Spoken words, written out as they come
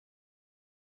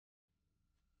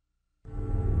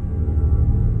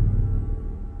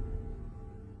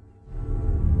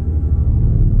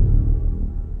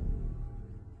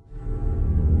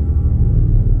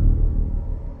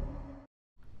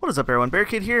What is up everyone,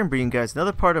 Barricade here, and bringing you guys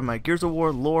another part of my Gears of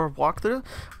War lore walkthrough.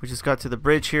 We just got to the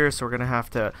bridge here, so we're going to have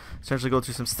to essentially go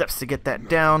through some steps to get that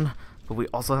down. But we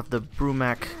also have the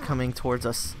Brumak coming towards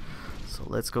us. So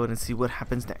let's go ahead and see what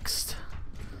happens next.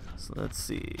 So let's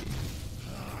see.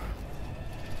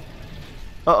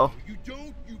 Uh-oh. You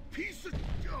don't, you piece of...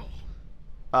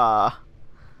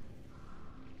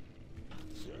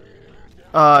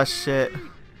 Shit.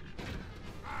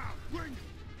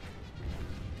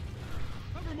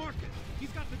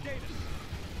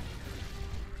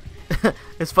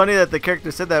 It's funny that the character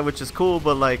said that, which is cool,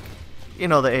 but like, you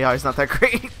know, the AI is not that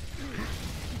great.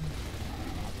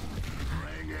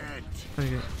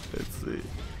 Okay, let's see.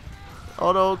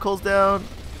 Oh no, Cole's down.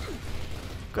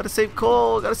 Gotta save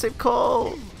Cole, gotta save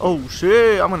Cole. Oh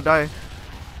shit, I'm gonna die.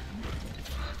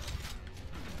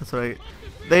 That's right.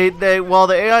 While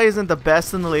the AI isn't the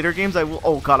best in the later games, I will.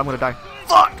 Oh god, I'm gonna die.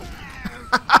 Fuck!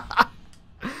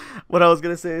 What I was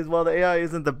gonna say is, while the AI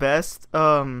isn't the best,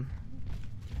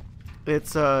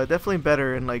 it's definitely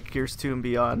better in like Gears 2 and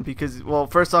beyond, because, well,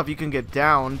 first off, you can get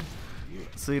downed,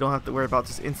 so you don't have to worry about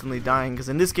just instantly dying, because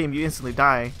in this game you instantly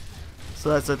die, so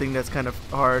that's the thing that's kind of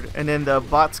hard. And then the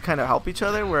bots kind of help each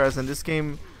other, whereas in this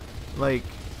game, like,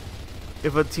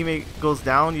 if a teammate goes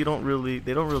down, they don't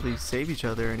really save each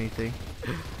other or anything.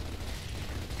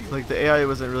 Like, the AI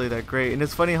wasn't really that great. And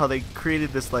it's funny how they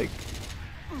created this like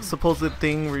supposed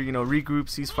thing where, you know, regroup,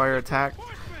 ceasefire, attack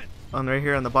on right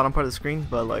here on the bottom part of the screen,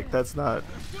 but like that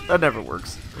never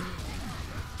works.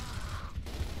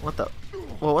 What the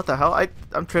hell?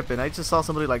 I'm tripping. I just saw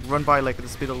somebody like run by like at the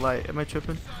speed of light. Am I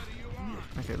tripping?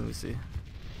 Okay, let me see.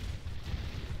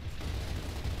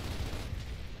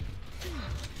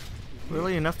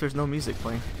 Really enough, there's no music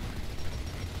playing.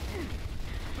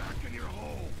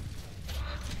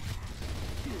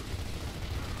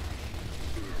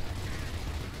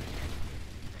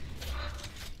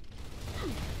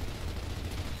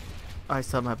 I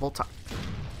still have my bolt top.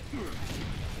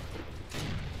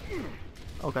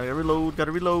 Oh, gotta reload,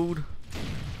 gotta reload.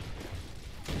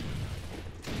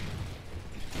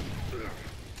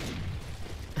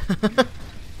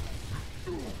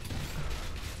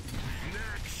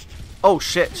 Oh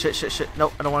shit, shit.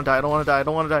 Nope, I don't wanna die, I don't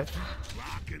wanna die.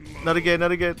 Not again,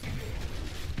 not again.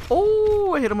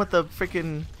 Oh, I hit him with the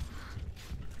freaking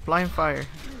flying fire.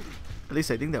 At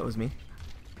least I think that was me.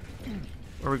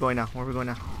 Where are we going now? Where are we going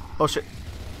now? Oh shit.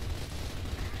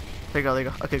 There you go, there you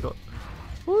go. Okay, go.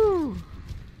 Woo!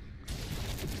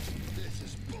 This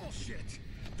is bullshit.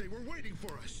 They were waiting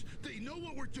for us. They know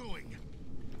what we're doing.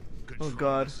 Oh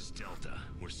god. This is Delta.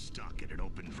 We're stuck at an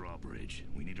open drawbridge.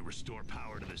 We need to restore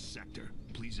power to this sector.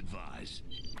 Please advise.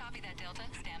 Copy that, Delta.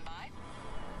 Stand by.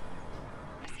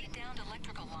 I see downed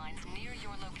electrical lines near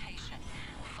your location.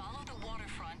 Follow the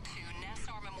waterfront to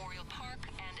Nassau Memorial Park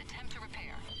and attempt to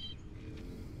repair.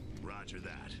 Roger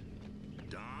that.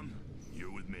 Dom,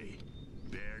 you're with me.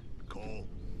 Baird, Cole,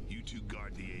 you two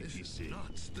guard the APC. This is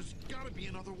nuts. There's gotta be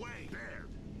another way. Baird,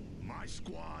 my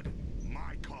squad,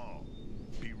 my call.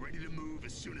 Be ready to move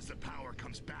as soon as the power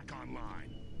comes back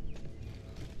online.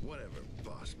 Whatever,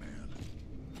 boss man.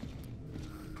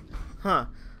 Huh.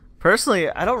 Personally,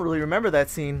 I don't really remember that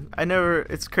scene.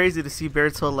 It's crazy to see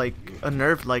Baird so like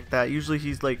unnerved like that. Usually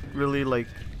he's like really like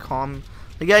calm.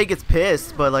 Like, yeah, he gets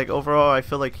pissed, but like overall I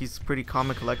feel like he's pretty calm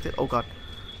and collected. Oh god.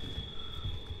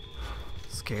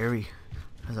 Scary.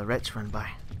 There's a wretch run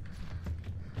by.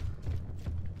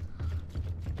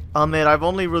 Oh man, I've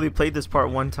only really played this part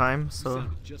one time, so.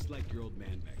 Just like your old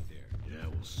man back there. Yeah,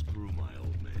 well, screw my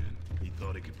old man. He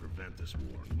thought he could prevent this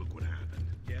war, and look what happened.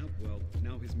 Yeah, well,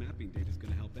 now his mapping data is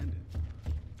going to help end it.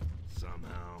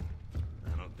 Somehow,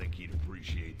 I don't think he'd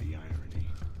appreciate the irony.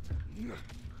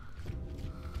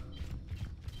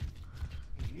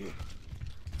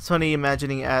 It's funny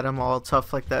imagining Adam all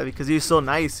tough like that, because he's so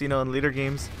nice, you know, in later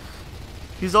games.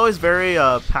 He's always very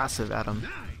passive, Adam.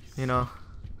 You know.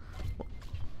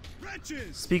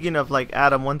 Speaking of like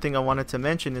Adam, one thing I wanted to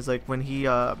mention is like when he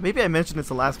maybe I mentioned this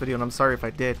in the last video, and I'm sorry if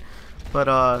I did,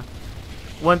 but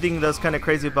one thing that's kind of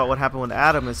crazy about what happened with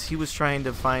Adam is he was trying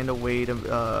to find a way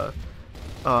to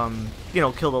you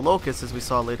know, kill the Locusts, as we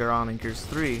saw later on in Gears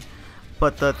 3.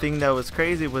 But the thing that was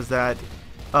crazy was that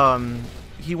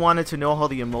he wanted to know how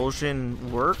the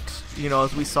emulsion worked. You know,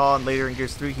 as we saw later in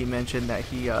Gears 3, he mentioned that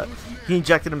he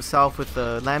injected himself with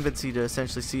the Lambency to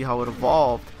essentially see how it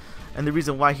evolved. And the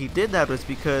reason why he did that was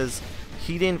because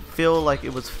he didn't feel like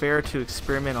it was fair to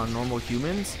experiment on normal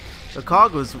humans. The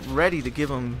COG was ready to give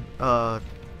him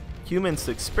humans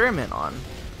to experiment on.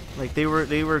 Like they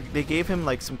gave him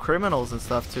like some criminals and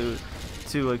stuff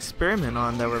to experiment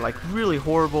on that were like really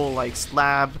horrible, like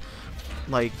slab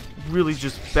like really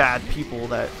just bad people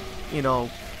that, you know,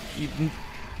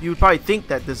 you would probably think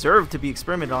that deserve to be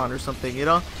experimented on or something, you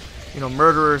know,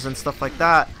 murderers and stuff like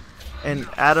that. And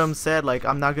Adam said, like,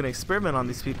 I'm not gonna experiment on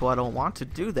these people. I don't want to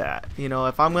do that. You know,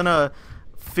 if I'm gonna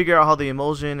figure out how the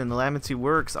emulsion and the laminacy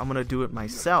works, I'm gonna do it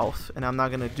myself, and I'm not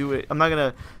gonna do it. I'm not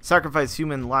gonna sacrifice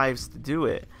human lives to do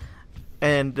it.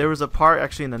 And there was a part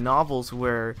actually in the novels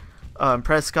where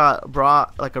Prescott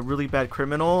brought like a really bad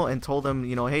criminal and told him,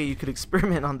 you know, hey, you could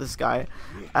experiment on this guy.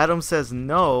 Adam says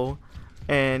no,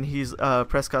 and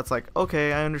Prescott's like,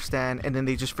 okay, I understand. And then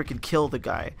they just freaking kill the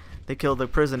guy. They kill the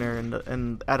prisoner,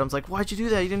 and Adam's like, why'd you do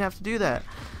that? You didn't have to do that.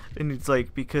 And it's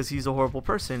like, because he's a horrible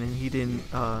person, and he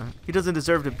doesn't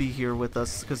deserve to be here with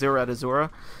us, because they were at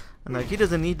Azura, and like, he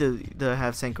doesn't need to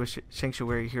have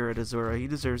sanctuary here at Azura. He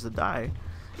deserves to die.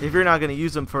 If you're not going to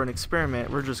use them for an experiment,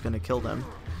 we're just going to kill them.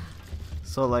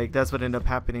 So like, that's what ended up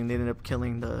happening. They ended up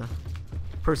killing the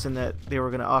person that they were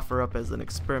going to offer up as an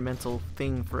experimental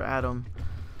thing for Adam.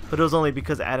 But it was only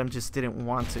because Adam just didn't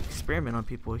want to experiment on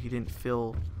people. He didn't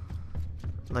feel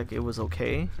like it was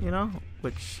okay, you know,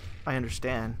 which I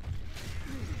understand.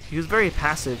 He was very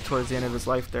passive towards the end of his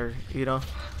life there, you know.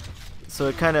 So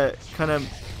it kind of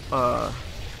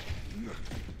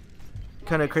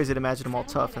crazy to imagine him all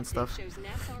tough and stuff. Shows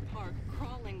Nassau Park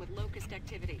crawling with locust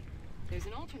activity. There's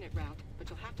an alternate route, but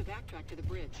you'll have to backtrack to the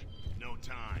bridge. No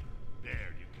time.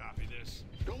 There, you copy this?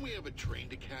 Don't we have a train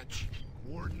to catch?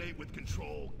 Coordinate with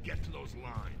control, get to those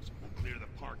lines. We'll clear the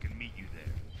park and meet you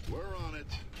there. We're on it.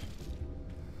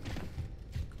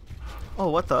 Oh,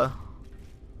 what the?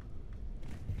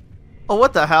 Oh,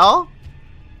 what the hell?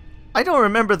 I don't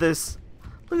remember this.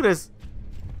 Look at this.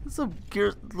 Some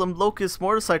locust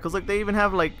motorcycles. Like, they even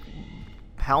have like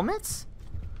helmets?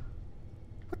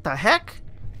 What the heck?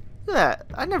 Look at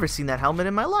that. I've never seen that helmet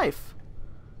in my life.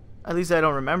 At least I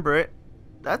don't remember it.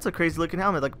 That's a crazy looking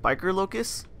helmet, like biker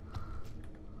locusts.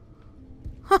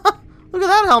 Look at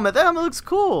that helmet. That helmet looks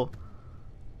cool.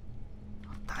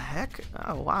 What the heck?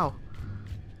 Oh, wow.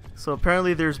 So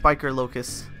apparently there's biker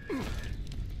locusts.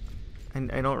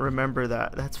 And I don't remember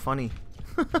that. That's funny.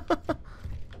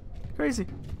 Crazy.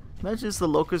 Imagine just the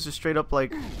locusts just straight up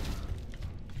like,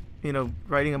 you know,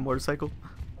 riding a motorcycle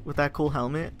with that cool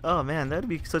helmet. Oh man, that'd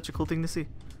be such a cool thing to see.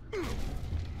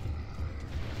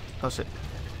 Oh shit.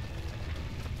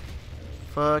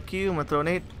 Fuck you, I'm gonna throw a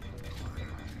nade.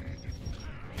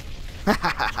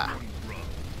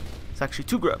 It's actually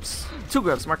 2 grubs. 2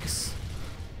 grubs, Marcus.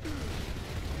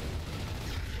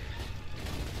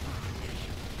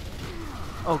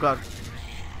 Oh god.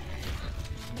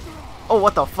 Oh,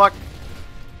 what the fuck?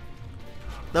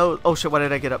 No. Oh shit, why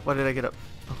did I get up? Why did I get up?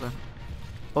 Okay.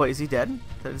 Oh wait, is he dead?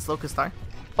 Did his locust die?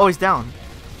 Oh, he's down.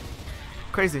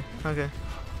 Crazy. Okay.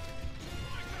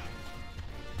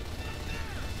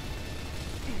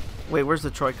 Wait, where's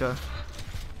the Troika?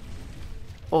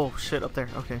 Oh shit, up there.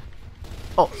 Okay.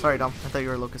 Oh, sorry, Dom. I thought you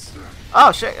were a locust.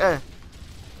 Oh shit.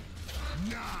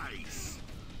 Nice.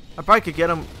 I probably could get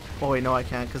him. Oh wait, no, I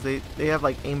can't, because they have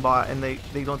like aimbot and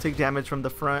they don't take damage from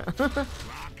the front.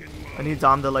 I need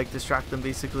Dom to like distract them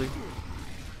basically.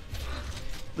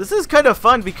 This is kind of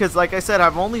fun because, like I said,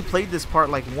 I've only played this part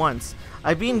like once.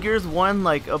 I've beaten Gears 1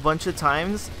 like a bunch of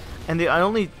times, and I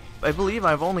believe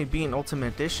I've only beaten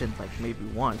Ultimate Edition like maybe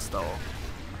once though.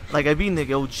 Like I've beaten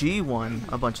the OG one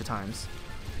a bunch of times,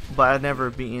 but I've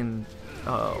never beaten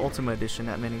Ultimate Edition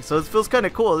that many. So it feels kind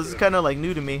of cool. This is kind of like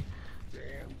new to me.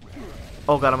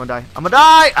 Oh god, I'm gonna die. I'm gonna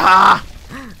die! Ah!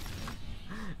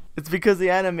 It's because the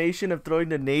animation of throwing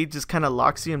the nade just kind of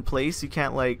locks you in place. You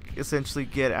can't like essentially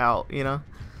get out, you know?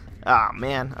 Ah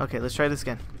man. Okay, let's try this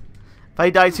again. If I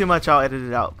die too much, I'll edit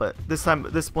it out. But this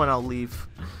one I'll leave.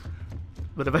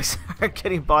 But if I start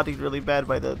getting bodied really bad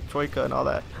by the Troika and all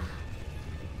that,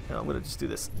 you know, I'm gonna just do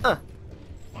this. Fire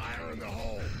in the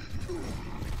hole.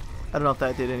 I don't know if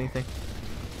that did anything.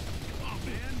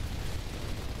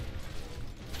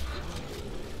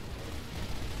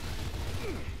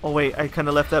 Oh wait, I kind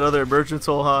of left that other emergence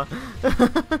hole, huh?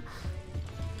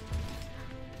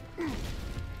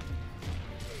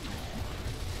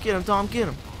 Get him, Dom, get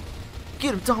him.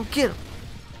 Get him, Dom, get him.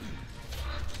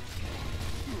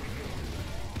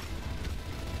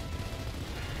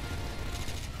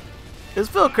 It's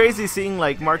feel crazy seeing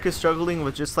like Marcus struggling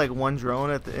with just like one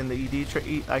drone in the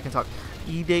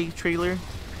ED trailer.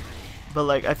 But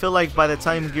like, I feel like by the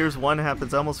time Gears 1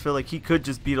 happens, I almost feel like he could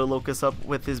just beat a locust up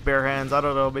with his bare hands. I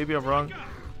don't know, maybe I'm wrong.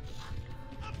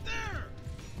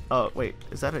 Oh wait,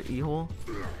 is that an E-hole?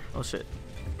 Oh shit.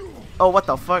 Oh, what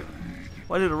the fuck?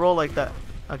 Why did it roll like that?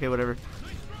 Okay, whatever.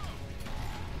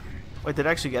 Wait, did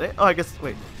I actually get it? Oh, I guess,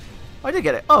 wait. Oh, I did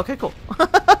get it. Oh, okay, cool.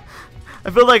 I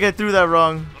feel like I threw that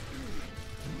wrong.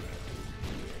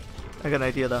 I got an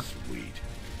idea though. Sweet.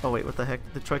 Oh wait, what the heck?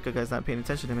 The Troika guy's not paying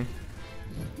attention to me.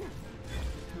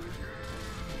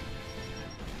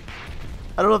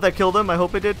 I don't know if that killed him. I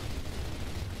hope it did.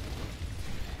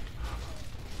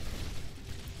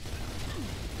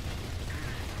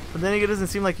 But then again, it doesn't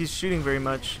seem like he's shooting very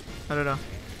much. I don't know.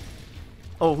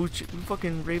 Oh, who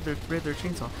fucking raided their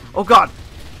chainsaw? Oh god!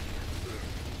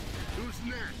 Who's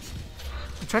next?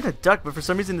 I'm trying to duck, but for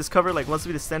some reason this cover like wants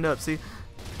me to stand up. See?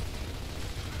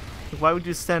 Like, why would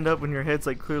you stand up when your head's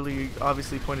like clearly,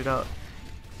 obviously pointed out?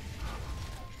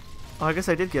 Oh, I guess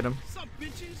I did get him. Sup,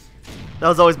 bitches? That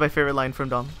was always my favorite line from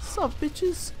Dom. Sup,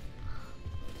 bitches?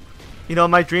 You know,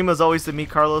 my dream was always to meet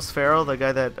Carlos Ferro, the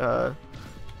guy that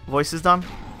voices Dom.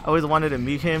 I always wanted to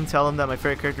meet him, tell him that my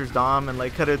favorite character is Dom, and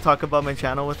like kind of talk about my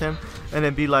channel with him, and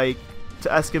then be like,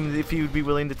 to ask him if he would be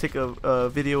willing to take a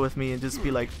video with me and just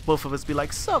be like, both of us be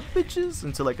like, sup, bitches,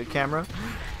 into like a camera.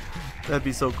 That'd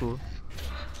be so cool.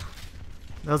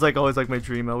 That was like always like my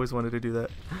dream. I always wanted to do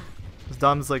that. 'Cause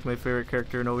Dom's like my favorite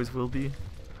character and always will be.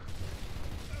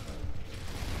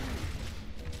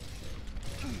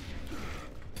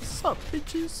 Sup,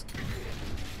 bitches?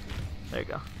 There you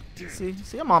go. See,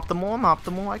 I'm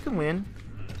optimal. I can win.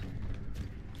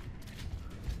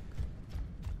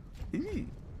 Eee,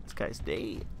 this guy's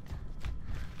dead.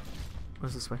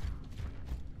 What's this way?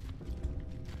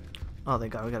 Oh,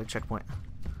 thank God, we got a checkpoint.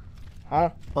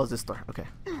 Oh, it's this door. Okay.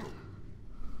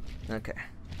 Okay.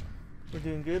 We're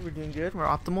doing good. We're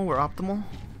optimal.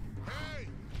 Hey!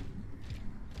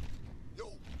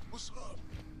 Yo, what's up?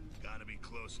 Gotta be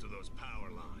close to those power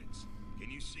lines.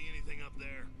 Can you see anything up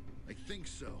there? I think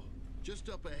so. Just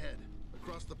up ahead,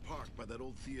 across the park by that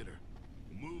old theater.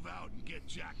 Move out and get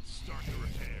Jack to start the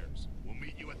repairs. We'll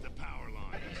meet you at the power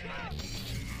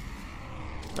lines.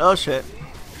 Oh shit.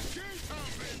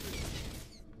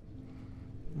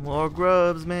 More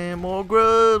grubs, man. More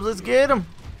grubs. Let's get them.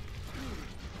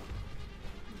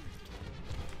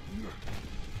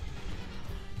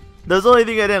 That's the only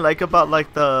thing I didn't like about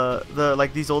like the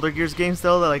like these older Gears games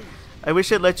though. That, like, I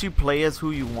wish it let you play as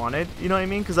who you wanted. You know what I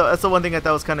mean? Because that's the one thing I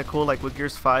thought was kind of cool. Like with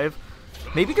Gears 5,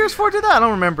 maybe Gears 4 did that. I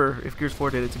don't remember if Gears 4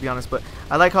 did it, to be honest. But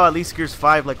I like how at least Gears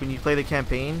 5, like when you play the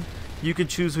campaign, you can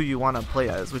choose who you want to play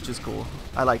as, which is cool.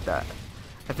 I like that.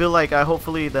 I feel like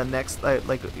hopefully the next like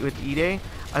with E-Day,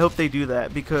 I hope they do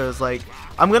that, because like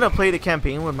I'm gonna play the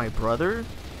campaign with my brother,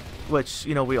 which,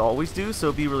 you know, we always do, so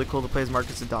it'd be really cool to play as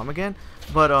Marcus and Dom again.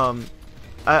 But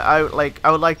I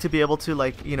would like to be able to,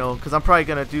 like, you know, because I'm probably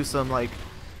gonna do some like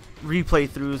replay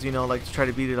throughs, you know, like to try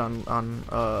to beat it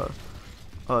on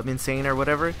Insane or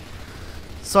whatever.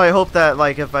 So I hope that,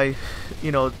 like, if I,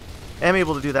 you know, am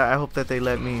able to do that, I hope that they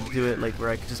let me do it like where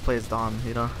I could just play as Dom,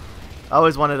 you know. I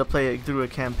always wanted to play it through a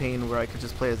campaign where I could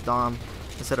just play as Dom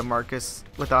instead of Marcus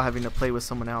without having to play with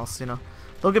someone else, you know.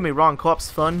 Don't get me wrong,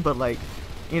 co-op's fun, but like,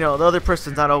 you know, the other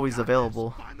person's not always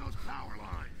available. Find those power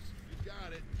lines. You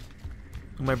got it.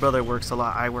 My brother works a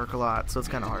lot, I work a lot, so it's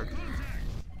kind of hard.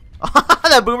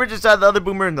 That boomer just shot the other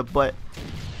boomer in the butt.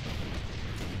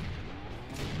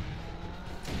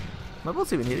 My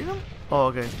bullets even hitting him? Oh,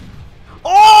 okay.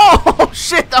 Oh,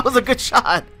 shit, that was a good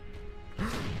shot.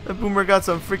 That boomer got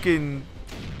some freaking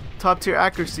top tier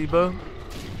accuracy, bro.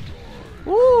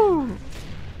 Woo!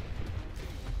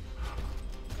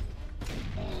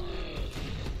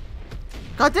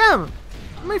 Goddamn!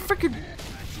 How many freaking...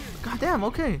 Goddamn,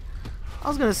 okay. I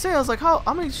was gonna say, I was like, how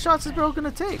many shots is bro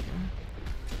gonna take?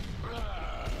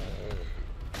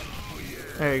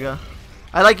 There you go.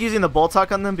 I like using the bolt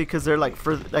talk on them because they're like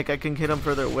further, like I can hit them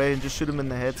further away and just shoot them in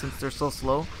the head since they're so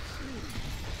slow.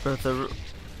 But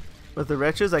with the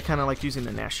wretches, I kind of like using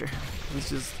the Nasher,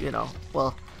 which is, you know,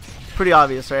 well, pretty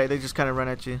obvious, right? They just kind of run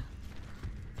at you.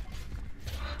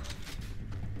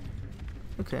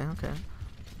 Okay,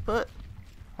 but,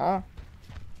 well,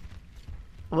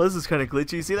 this is kind of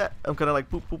glitchy. You see that? I'm kind of like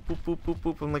boop, boop, boop, boop, boop,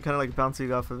 boop. I'm like kind of like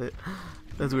bouncing off of it.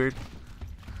 That's weird.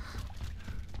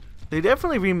 They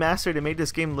definitely remastered and made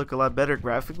this game look a lot better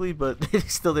graphically, but they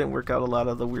still didn't work out a lot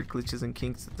of the weird glitches and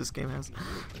kinks that this game has.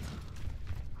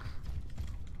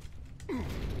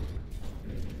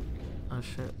 Oh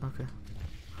shit, okay.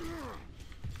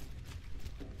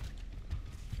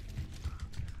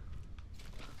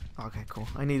 Okay, cool.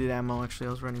 I needed ammo actually,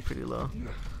 I was running pretty low.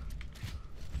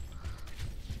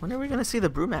 When are we gonna see the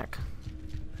Brumak?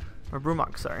 Or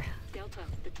Brumak, sorry. Delta,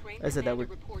 the train I said that commander would...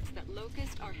 reports that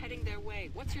Locusts are heading their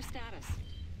way. What's your status?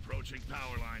 Approaching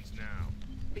power lines now.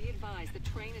 Be advised, the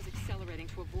train is accelerating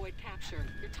to avoid capture.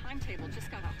 Your timetable just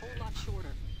got a whole lot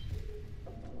shorter.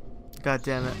 God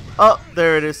damn it. Oh,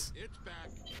 there it is. It's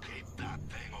back. Keep that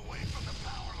thing away from the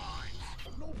power lines.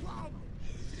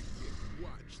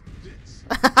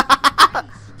 Stupid!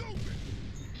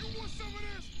 You want some of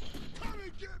this? Come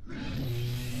and get me!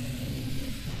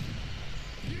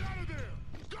 Get out of there!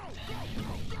 Go, go,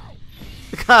 go,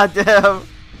 go! God damn. Are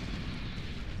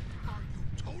you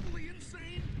totally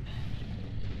insane?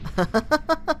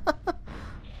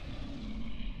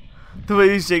 The way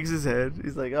he shakes his head,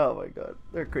 he's like, oh my god,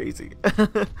 they're crazy.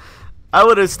 I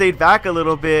would have stayed back a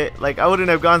little bit. Like, I wouldn't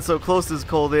have gone so close as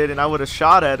Cole did, and I would have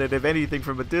shot at it, if anything,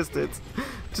 from a distance.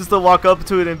 Just to walk up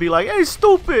to it and be like, hey,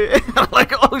 stupid! I'm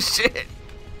like, oh shit.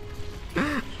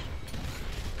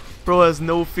 Bro has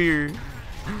no fear.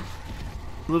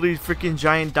 Literally freaking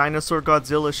giant dinosaur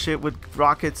Godzilla shit with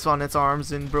rockets on its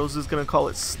arms, and bro's just gonna call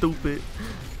it stupid.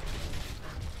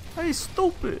 Hey,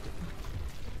 stupid.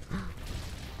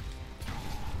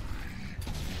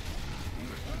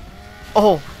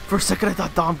 Oh, for a second I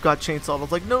thought Dom got chainsawed. I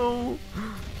was like, no.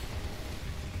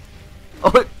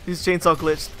 Oh, his chainsaw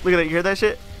glitched. Look at that. You hear that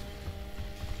shit?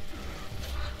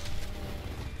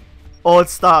 Oh, it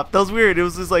stopped. That was weird. It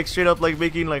was just like straight up like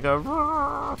making like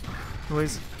a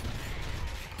noise.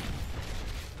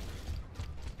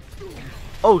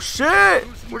 Oh shit!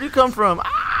 Where'd you come from?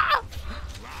 Ah!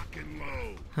 Lock and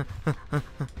load.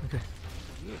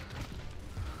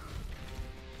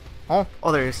 Okay.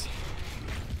 Oh, there he is.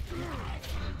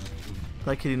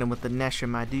 Like hitting him with the Nesher,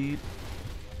 my dude.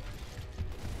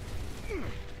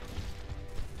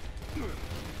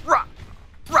 Rah!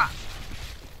 Rah!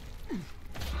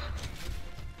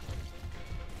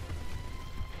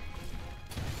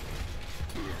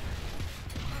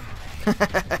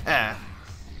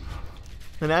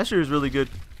 The Nasher is really good.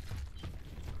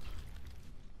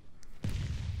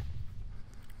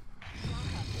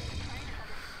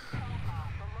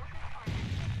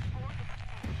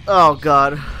 Oh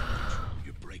god.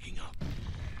 You're breaking up.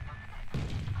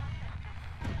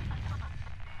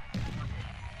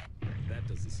 That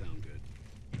doesn't sound good.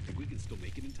 Think we can still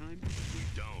make it in time? If we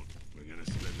don't, we're gonna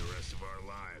spend the rest of our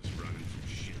lives running from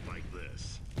shit like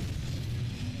this.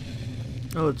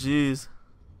 Oh jeez.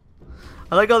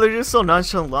 I like how they're just so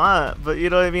nonchalant, but you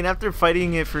know what I mean, after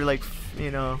fighting it for like,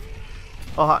 you know.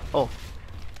 Oh, oh.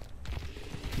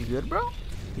 You good, bro?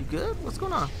 You good? What's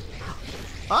going on?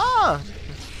 Ah!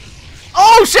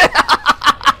 Oh shit!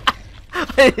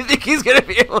 I didn't think he's gonna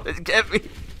be able to get me.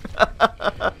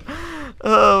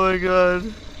 Oh my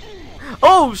god.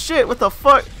 Oh shit, what the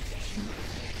fuck?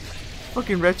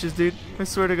 Fucking wretches, dude. I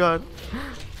swear to god.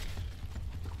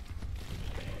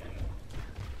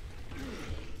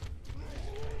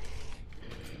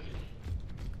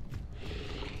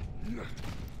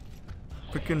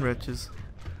 Freaking wretches.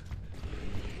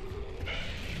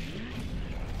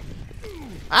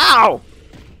 Ow!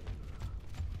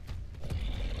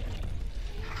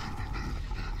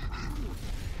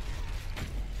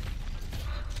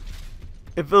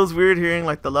 It feels weird hearing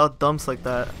like the loud dumps like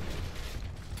that.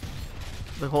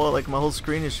 The whole, like, my whole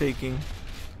screen is shaking.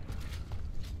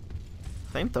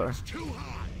 Flamethrower. Too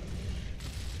hot!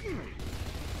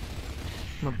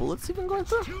 My bullets even going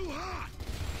through? Too hot!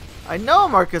 I know,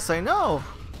 Marcus, I know.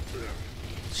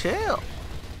 Chill.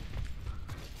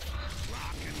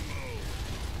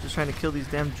 Just trying to kill these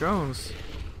damn drones.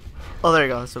 Oh, there you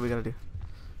go. That's what we gotta do.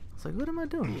 It's like, what am I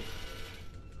doing?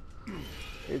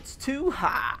 It's too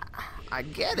hot. I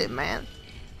get it, man.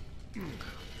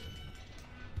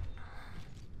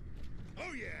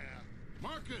 Oh yeah!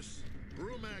 Marcus!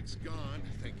 Brumak's gone,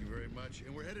 thank you very much,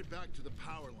 and we're headed back to the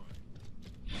power line.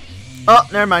 Oh,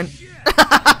 never mind.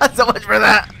 So much for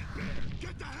that.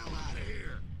 Get the hell out of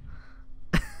here!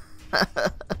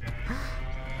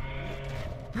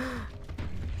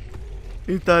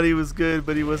 He thought he was good,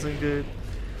 but he wasn't good.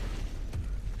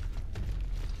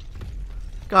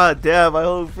 God damn, my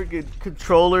whole freaking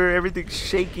controller, everything's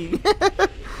shaking.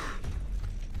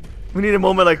 We need a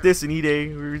moment like this in E-Day.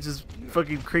 We were just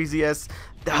fucking crazy ass.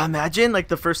 Imagine like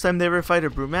the first time they ever fight a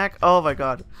Brumak. Oh my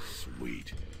god.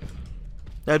 Sweet.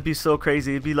 That'd be so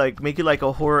crazy. It'd be like, make it like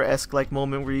a horror-esque like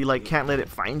moment where you like can't let it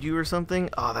find you or something.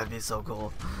 Oh, that'd be so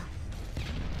cool.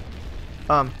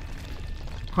 Huh.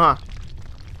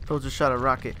 Bro just shot a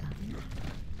rocket.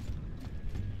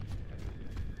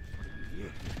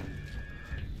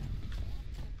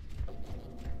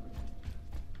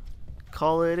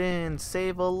 Call it in.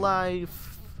 Save a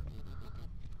life.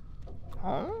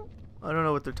 Huh? I don't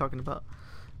know what they're talking about.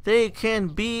 They can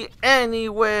be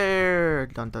anywhere.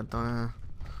 Dun dun dun.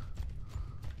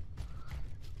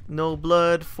 No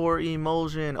blood for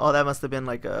emulsion. Oh, that must have been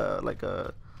like a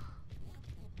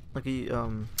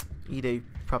E-Day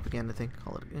propaganda thing.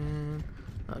 Call it again.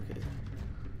 Okay.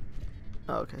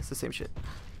 Oh, okay, it's the same shit.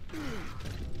 Good.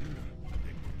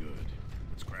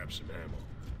 Let's grab some ammo.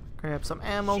 Grab some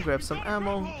ammo, grab some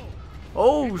ammo.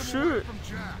 Oh shit!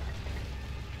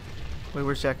 Wait,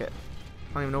 where's Jack at?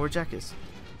 I don't even know where Jack is.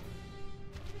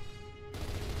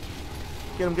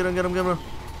 Get him, get him, get him, get him.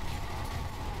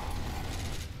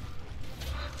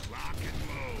 Lock and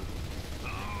move.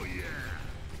 Oh yeah.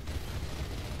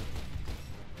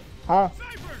 Oh.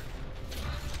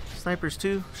 Snipers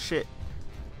too? Shit.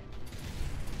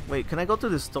 Wait, can I go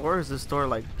through this door? Or is this door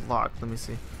like blocked? Let me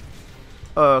see.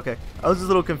 Oh, okay. I was just a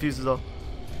little confused though.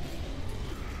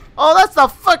 Oh, that's the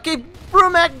fucking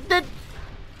Brumak did.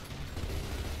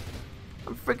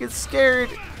 I'm freaking scared.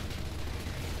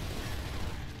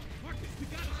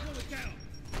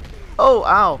 Oh,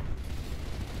 ow.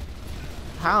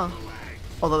 How?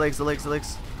 Oh, the legs, the legs, the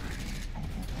legs.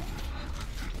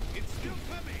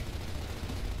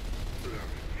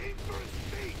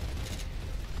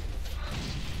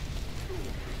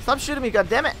 Stop shooting me,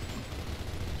 goddammit!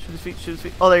 Shoot his feet, shoot his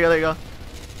feet. Oh, there you go, there you go.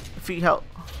 Feet help.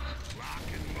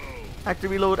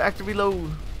 Active reload, active reload.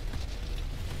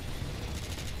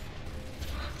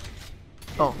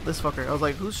 Oh, this fucker. I was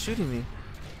like, who's shooting me?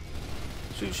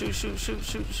 Shoot, shoot, shoot, shoot,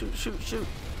 shoot, shoot, shoot, shoot.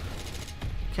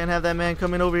 Can't have that man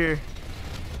coming over here.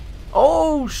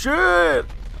 Oh, shit!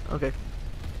 Okay.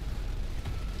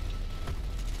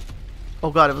 Oh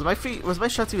god, it was my feet. Was my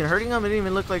shots even hurting him? It didn't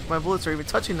even look like my bullets are even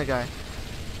touching the guy.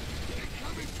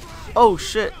 Oh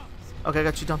shit. Okay, I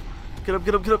got you, Tom. Get up,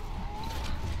 get up, get up.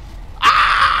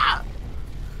 Ah!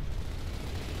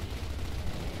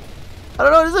 I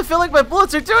don't know, it doesn't feel like my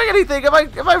bullets are doing anything. Am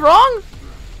I wrong?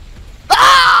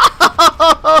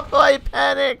 Ah! I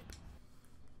panicked.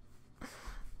 I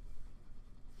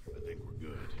think we're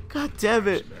good. God damn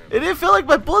it. It didn't feel like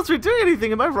my bullets were doing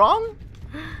anything. Am I wrong?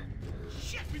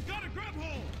 Shit, we've got a grab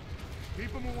hold.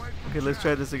 Keep him away from Okay, let's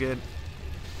try this again.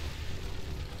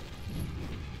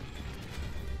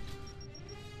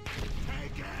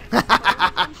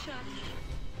 I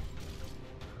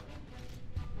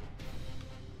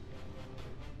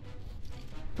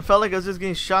felt like I was just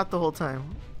getting shot the whole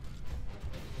time.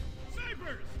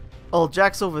 Oh,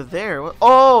 Jack's over there. What?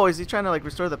 Oh, is he trying to like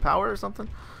restore the power or something?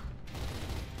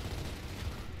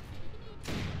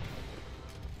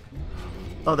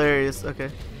 Oh, there he is. Okay.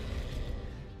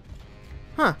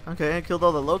 Huh. Okay, I killed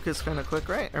all the locusts kind of quick,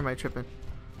 right? Or am I tripping?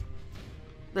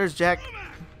 There's Jack.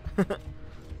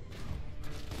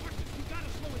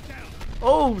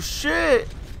 Oh shit!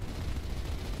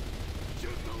 shoot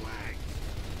the legs.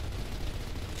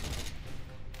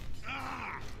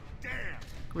 Ah, damn.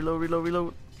 Reload, reload,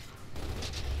 reload.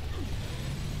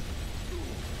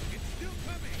 It's still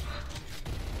coming.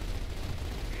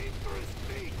 Aim for his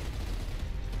feet.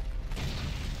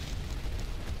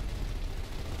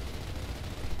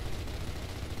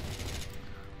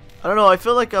 I don't know. I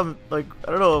feel like I'm like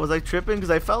I don't know. Was I tripping? Because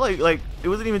I felt like it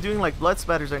wasn't even doing like blood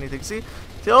splatters or anything. See,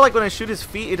 how like when I shoot his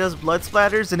feet, it does blood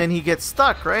splatters and then he gets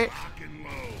stuck, right? Lock and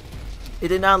load. It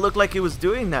did not look like it was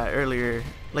doing that earlier.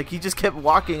 Like he just kept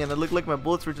walking and it looked like my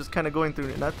bullets were just kind of going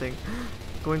through nothing,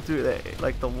 going through the,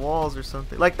 like the walls or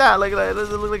something like that. Like that. It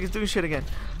doesn't look like he's doing shit again.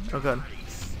 Oh god.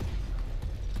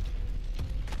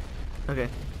 Okay.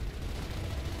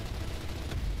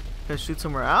 Can I shoot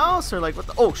somewhere else or like what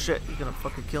the? Oh shit! He's gonna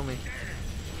fucking kill me.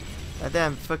 That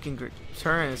damn fucking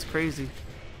turn is crazy.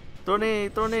 Throw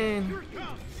nade, throw nade.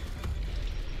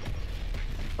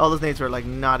 All those nades were like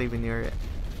not even near it.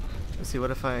 Let's see.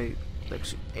 What if I like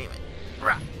shoot, aim it?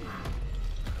 Rah.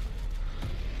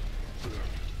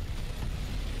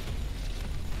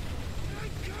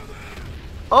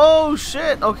 Oh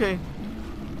shit! Okay.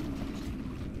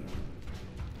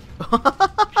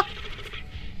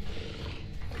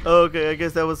 Okay, I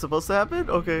guess that was supposed to happen?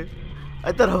 Okay.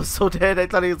 I thought I was so dead. I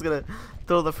thought he was gonna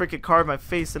throw the freaking car in my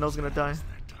face and I was gonna die.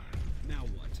 Now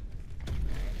what?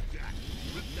 Jack,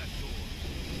 rip that door.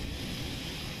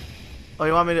 Oh,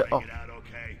 you want me to? Oh. Make it out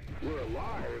okay? We're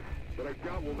alive, but I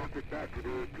doubt we'll make it back to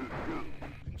the too soon.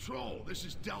 Control, this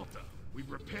is Delta. We've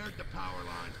repaired the power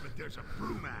lines, but there's a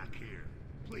Brumak here.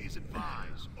 Please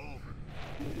advise. Over.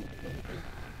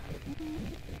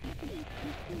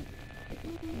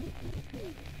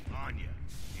 Anya,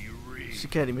 do you read? She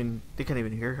can't even. They can't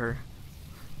even hear her.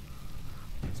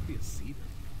 Must be a cedar.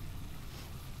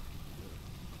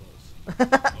 Close.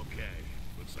 Okay.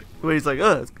 Looks like Wait, he's like,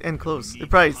 ugh, and close. It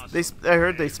probably. I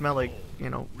heard they smell like, you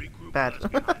know, regroup bad. us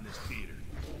behind this theater.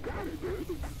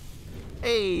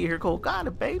 Hey, here, Cole, got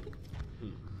it, baby.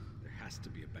 There has to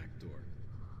be a back door.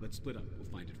 Let's split up. We'll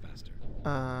find it faster.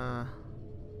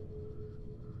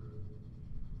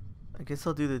 I guess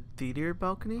I'll do the theater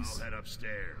balconies. I'll head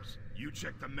upstairs. You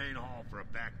check the main hall for a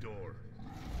back door.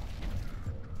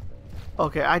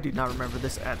 Okay, I do not remember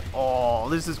this at all.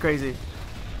 This is crazy.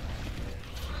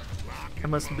 I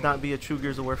must not be a true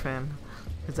Gears of War fan.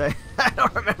 Because I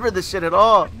don't remember this shit at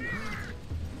all.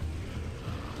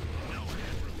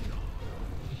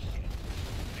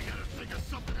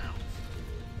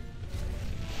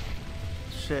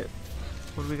 Shit.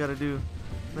 What do we gotta do?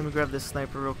 Let me grab this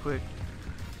sniper real quick.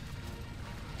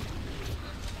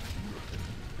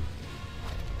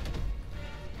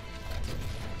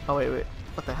 Oh wait.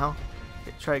 What the hell?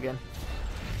 Okay, try again.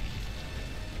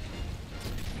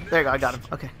 There you go, I got him.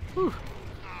 Okay. Whew.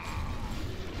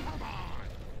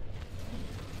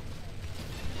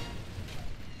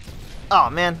 Oh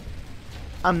man.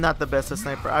 I'm not the best at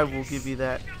sniper, I will give you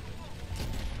that.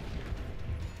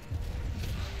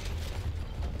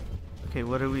 Okay,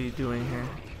 what are we doing here?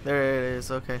 There it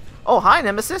is, okay. Oh, hi,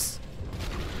 Nemesis!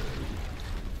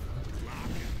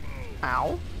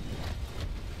 Ow.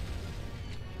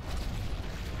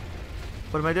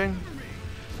 What am I doing?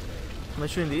 Am I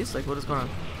shooting these? Like, what is going on?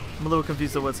 I'm a little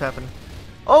confused of what's happening.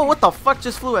 Oh, what the fuck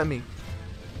just flew at me?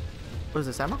 What is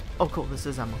this, ammo? Oh, cool, this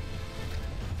is ammo.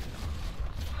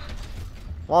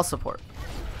 Wall support.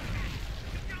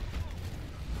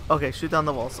 Okay, shoot down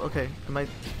the walls. Okay, am I...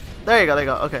 There you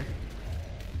go, okay.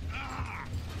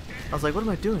 I was like, what am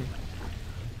I doing?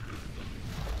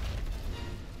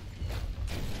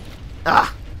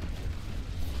 Ah!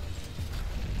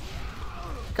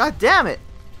 God damn it!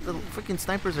 The freaking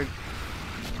snipers are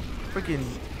freaking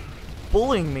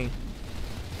bullying me.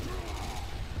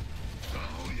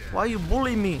 Why are you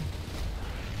bullying me?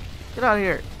 Get out of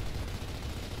here.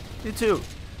 You too.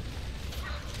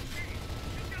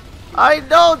 I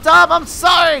know, Dom, I'm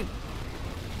sorry!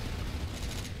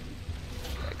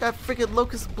 I got freaking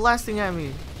locusts blasting at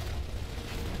me.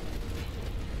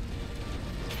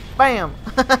 Bam!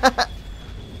 I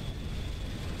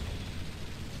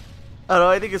don't know,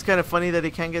 I think it's kind of funny that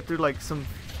he can't get through like some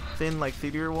thin like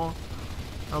theater wall.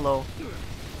 Hello.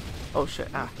 Oh shit,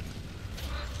 ah.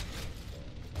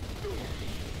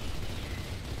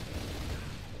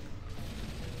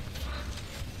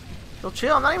 Yo,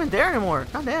 chill, I'm not even there anymore.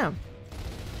 God damn.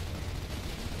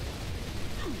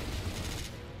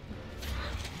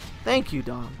 Thank you,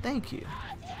 Dom. Thank you.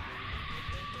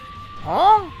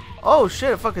 Huh? Oh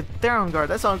shit, a fucking Theron guard.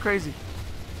 That sounds crazy.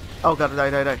 Oh god,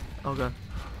 die. Oh god.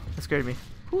 That scared me.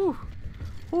 Whew.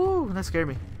 Whew, that scared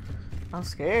me. I'm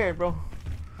scared, bro.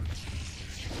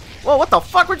 Whoa, what the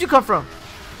fuck? Where'd you come from?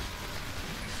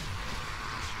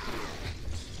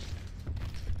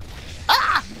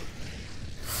 Ah!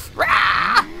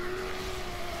 Rah!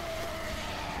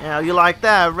 Yeah, you like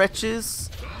that, wretches?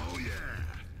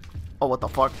 Oh, what the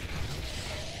fuck?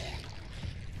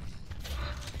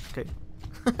 Okay.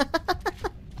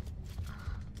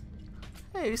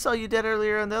 Hey, we saw you dead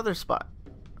earlier on the other spot.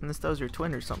 Unless that was your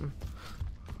twin or something.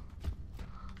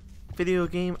 Video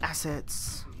game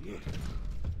assets.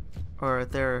 Or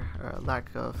their lack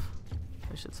of,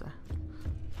 I should say.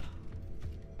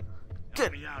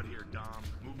 Get me out here, Dom.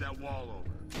 Move that wall over.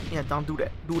 Yeah, Dom, do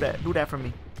that. Do that for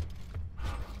me.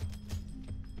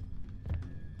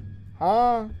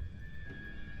 Oh.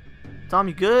 Dom,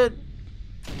 you good?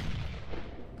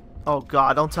 Oh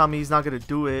god, don't tell me he's not gonna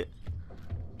do it.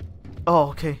 Oh,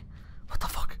 okay. What the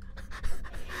fuck?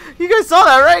 You guys saw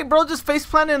that, right? Bro just face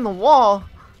planted in the wall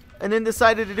and then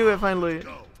decided to do it finally.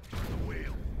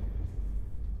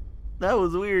 That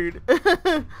was weird.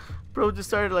 Bro just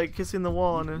started like kissing the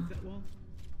wall and then...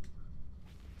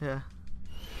 Yeah.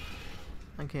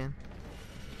 I can.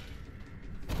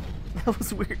 That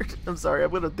was weird. I'm sorry, I'm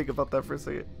gonna think about that for a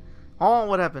second. Oh,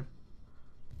 what happened?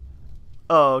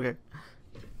 Oh, okay.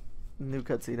 New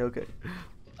cutscene, okay.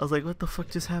 I was like, what the fuck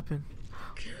just happened?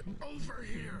 Get over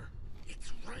here.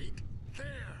 It's right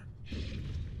there.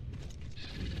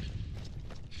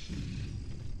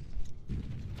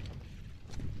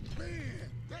 Man,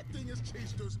 that thing has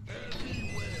chased us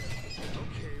everywhere.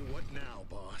 Okay, what now,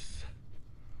 boss?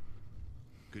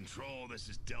 Control, this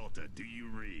is Delta. Do you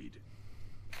read?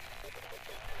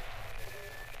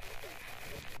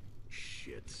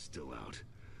 Shit, still out.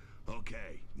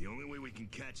 Okay, the only way we can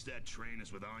catch that train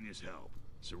is with Anya's help.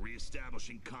 So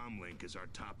re-establishing comlink is our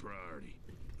top priority.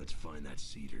 Let's find that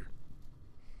cedar.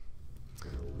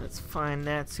 Let's find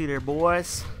that cedar,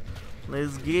 boys.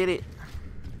 Let's get it.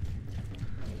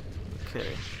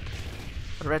 Okay.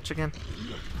 Wretch again.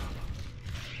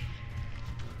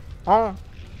 Oh.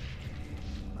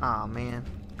 Aw, man.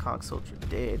 Cog soldier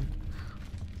dead.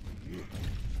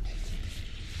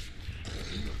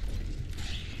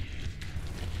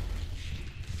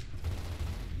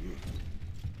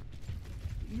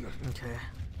 Okay.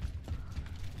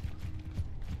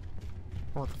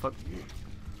 What the fuck?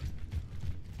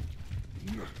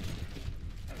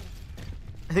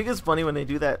 I think it's funny when they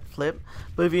do that flip.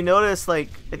 But if you notice, like,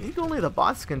 I think only the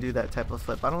bots can do that type of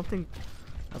flip. I don't think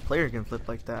a player can flip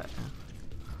like that.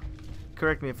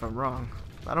 Correct me if I'm wrong.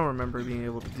 I don't remember being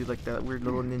able to do like that weird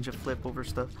little ninja flip over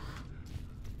stuff.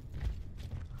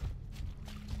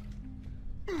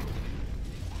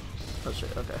 Oh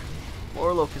shit, okay.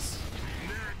 More locusts.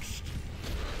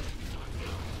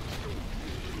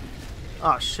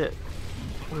 Oh shit.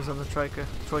 What was on the Troika?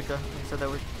 I said that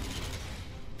word.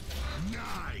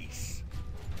 Nice.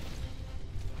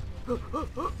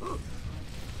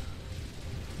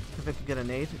 If I could get a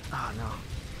nade? Oh no.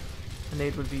 A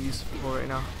nade would be useful right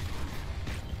now.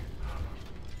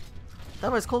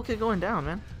 That was Cole Kid going down,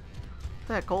 man. What's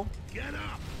that, Cole? Get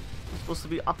up. It's supposed to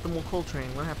be optimal Cole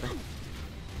train. What happened?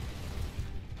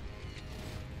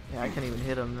 Yeah, I can't even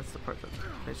hit him. That's the part that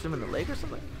I shoot him in the leg or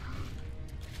something.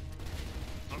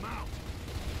 I'm out.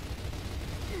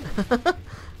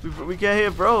 we can't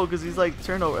hit bro because he's like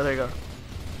turnover. There you go.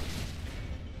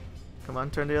 Come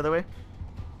on, turn the other way.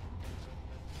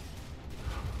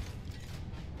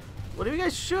 What do you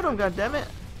guys shoot him? God damn it!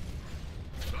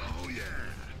 Oh yeah.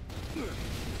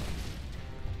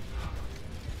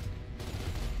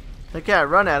 I can't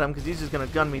run at him because he's just gonna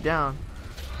gun me down.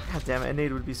 God damn it! A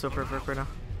nade would be so perfect right now.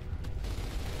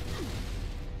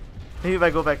 Maybe if I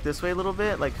go back this way a little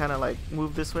bit, like kind of like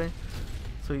move this way,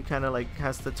 so he kind of like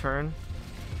has to turn.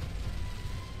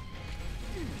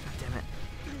 God damn it!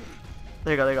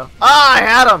 There you go, there you go. Ah, I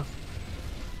had him.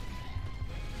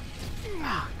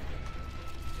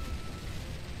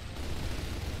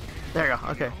 There you go.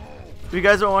 Okay. If you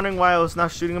guys are wondering why I was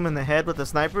not shooting him in the head with the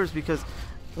sniper, is because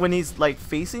when he's like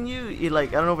facing you, he like,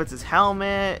 I don't know if it's his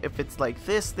helmet, if it's like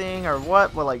this thing or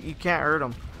what, but like you can't hurt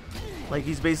him. Like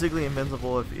he's basically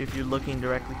invincible if you're looking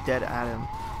directly dead at him.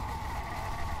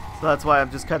 So that's why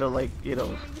I'm just kind of like, you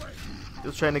know,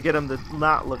 just trying to get him to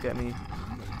not look at me.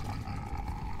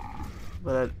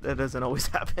 But that doesn't always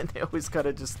happen. They always kind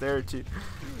of just stare at you.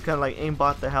 Kind of like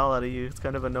aimbot the hell out of you. It's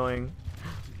kind of annoying.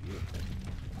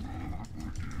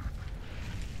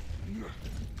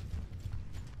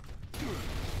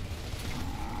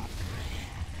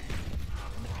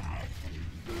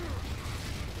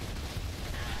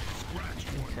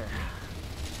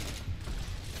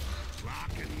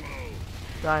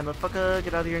 Die, motherfucker.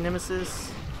 Get out of here,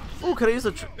 Nemesis. Ooh, could I use a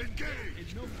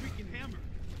Engage. No freaking hammer.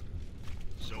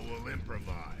 So we'll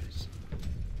improvise.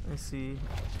 I see.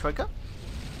 Troika?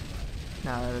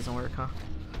 Nah, that doesn't work, huh?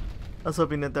 I was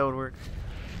hoping that would work.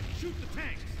 Shoot the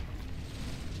tanks.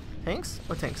 Tanks?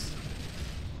 What tanks?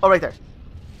 Oh, right there.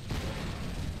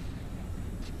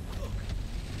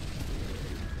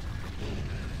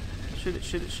 Shoot it,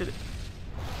 shoot it, shoot it.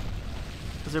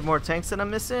 Is there more tanks that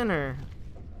I'm missing, or?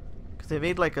 Because they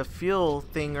made like a fuel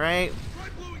thing, right? Try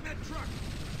blowing that truck.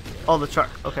 Oh, the truck.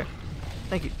 Okay.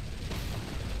 Thank you.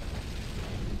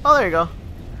 Oh, there you go.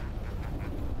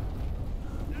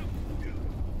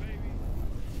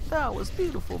 That was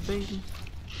beautiful, baby.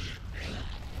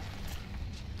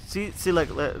 See, like,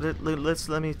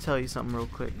 let me tell you something real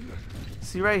quick.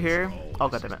 See right here. Oh,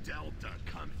 goddammit. Delta,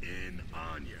 come in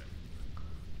on you.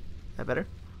 That better?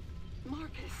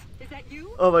 Marcus, is that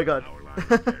you? Oh my god. Power line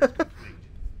repair's complete.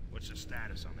 What's the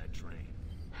status on that train?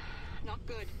 Not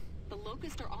good. The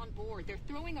Locusts are on board. They're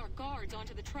throwing our guards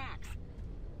onto the tracks.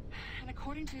 And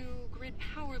according to grid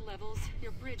power levels,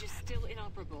 your bridge is still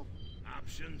inoperable.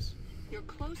 Options? You're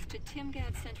close to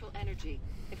Timgad Central Energy.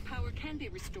 If power can be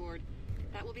restored,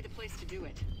 that will be the place to do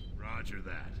it. Roger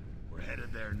that. We're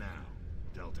headed there now.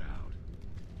 Delta out.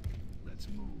 Let's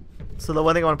move. So the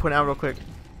one thing I want to point out real quick.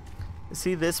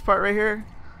 See this part right here?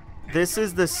 This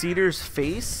is the Cedar's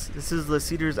face. This is the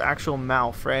Cedar's actual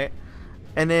mouth, right?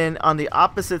 And then on the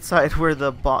opposite side where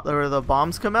the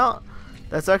bombs come out,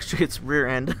 that's actually its rear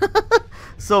end.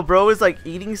 So bro is like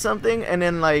eating something and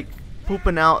then like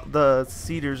pooping out the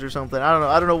Cedars or something.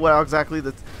 I don't know what exactly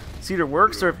the Cedar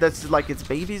works, or if that's like its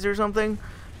babies or something.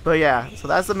 But yeah, so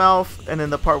that's the mouth, and then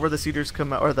the part where the Cedars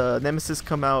come out, or the Nemesis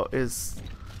come out, is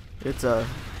it's a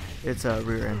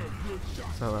rear end.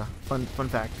 So fun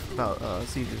fact about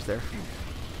Cedars there.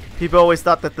 People always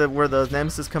thought that where the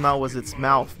Nemesis come out was its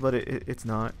mouth, but it's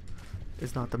not.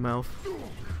 It's not the mouth.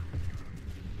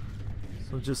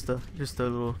 So just a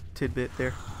little tidbit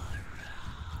there.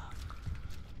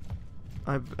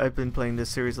 I've been playing this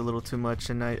series a little too much,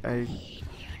 and I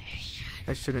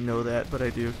shouldn't know that, but I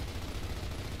do.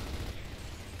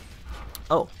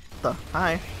 Oh,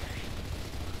 hi.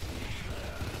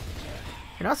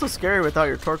 You're not so scary without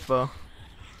your torque bow.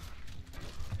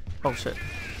 Oh shit.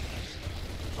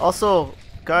 Also,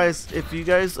 guys, if you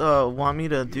guys want me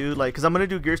to do like, cause I'm gonna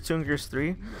do Gears 2 and Gears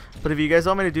 3, but if you guys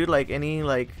want me to do like any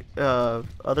like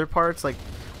other parts, like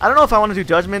I don't know if I want to do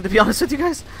Judgment, to be honest with you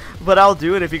guys, but I'll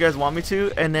do it if you guys want me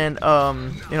to. And then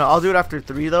you know, I'll do it after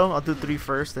 3 though. I'll do 3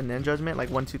 first and then Judgment, like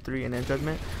 1, 2, 3 and then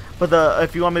Judgment. But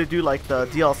if you want me to do like the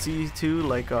DLC too,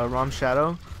 like Rom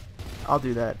Shadow, I'll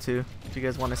do that too if you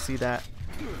guys want to see that.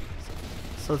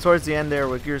 So towards the end there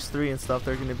with Gears 3 and stuff,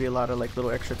 there's gonna be a lot of like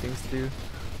little extra things to do.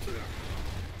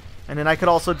 And then I could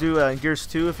also do Gears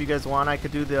 2 if you guys want. I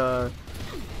could do the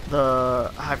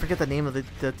I forget the name of the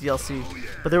DLC,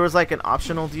 but there was like an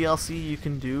optional DLC you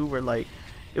can do where like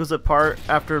it was a part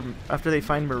after they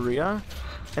find Maria,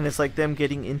 and it's like them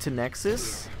getting into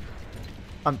Nexus.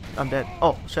 I'm dead.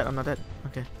 Oh shit, I'm not dead.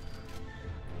 Okay.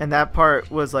 And that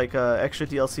part was like a extra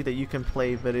DLC that you can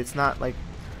play, but it's not like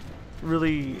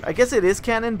really. I guess it is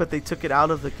canon, but they took it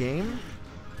out of the game.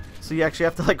 So you actually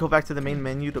have to like go back to the main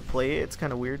menu to play it. It's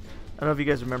kind of weird. I don't know if you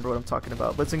guys remember what I'm talking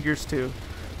about, but it's in Gears 2.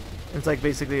 It's like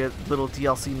basically a little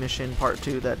DLC mission part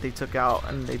 2 that they took out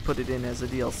and they put it in as a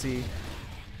DLC.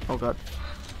 Oh god.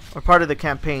 Or part of the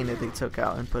campaign that they took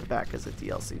out and put back as a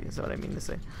DLC, is what I mean to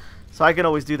say. So I can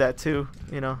always do that too,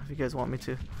 you know, if you guys want me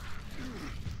to.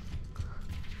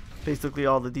 Basically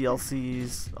all the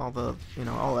DLCs, all the, you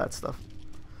know, all that stuff.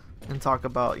 And talk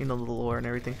about, you know, the lore and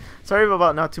everything. Sorry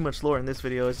about not too much lore in this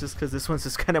video. It's just because this one's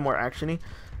just kind of more actiony.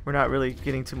 We're not really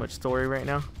getting too much story right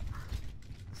now,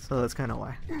 so that's kind of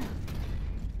why.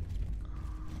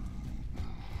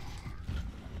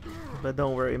 But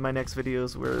don't worry, in my next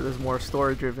videos where there's more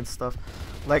story-driven stuff.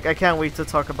 Like I can't wait to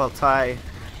talk about Tai,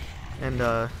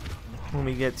 and when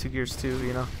we get to Gears 2,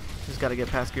 you know, just gotta get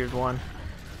past Gears 1.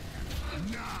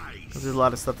 There's a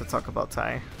lot of stuff to talk about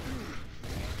Tai.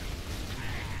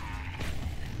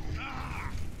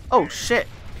 Oh shit!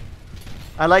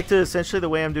 I like to, essentially the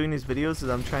way I'm doing these videos is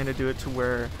I'm trying to do it to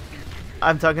where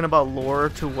I'm talking about lore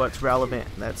to what's relevant.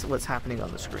 That's what's happening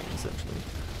on the screen, essentially.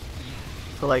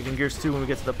 So like in Gears 2, when we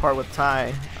get to the part with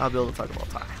Tai, I'll be able to talk about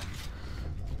Tai.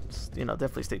 Just, you know,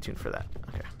 definitely stay tuned for that.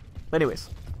 Okay. But anyways.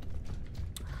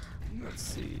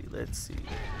 Let's see.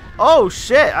 Oh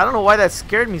shit! I don't know why that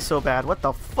scared me so bad. What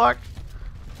the fuck?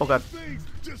 Oh god.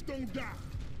 Just don't die.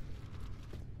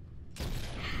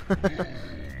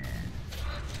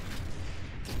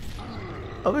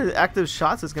 Oh, the active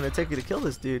shots is gonna take you to kill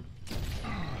this dude.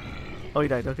 Oh, he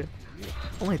died. Okay.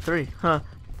 Only 3, huh?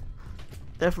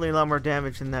 Definitely a lot more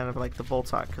damage than that of like the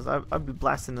Boltok, because I'd be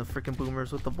blasting the freaking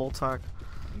boomers with the Boltok.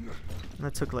 And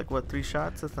that took like what, 3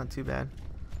 shots? That's not too bad.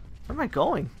 Where am I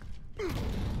going?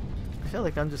 I feel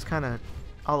like I'm just kind of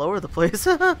all over the place. It's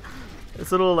a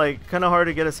little like kind of hard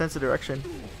to get a sense of direction.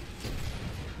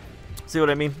 See what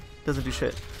I mean? Doesn't do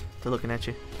shit. They're looking at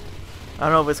you. I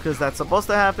don't know if it's because that's supposed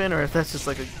to happen or if that's just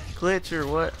like a glitch or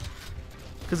what.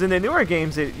 Because in the newer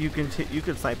games, you can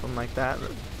snipe them like that.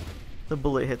 The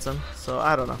bullet hits them. So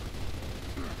I don't know.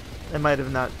 It might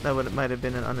have not. Might have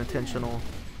been an unintentional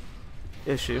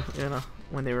issue, you know,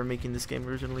 when they were making this game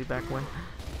originally back when.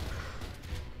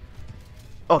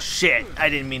 Oh shit! I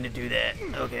didn't mean to do that.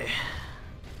 Okay.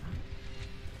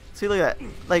 See, look at that.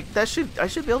 Like I should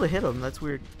be able to hit him. That's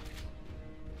weird.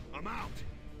 I'm out.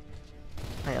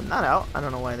 I am not out. I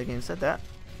don't know why the game said that.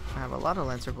 I have a lot of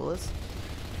Lancer bullets.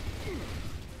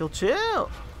 Yo,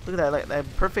 chill. Look at that, like that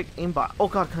perfect aimbot. Oh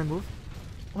god, can I move?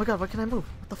 Oh my god, why can I move?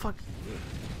 What the fuck?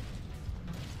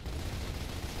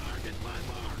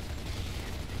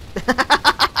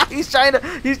 He's trying to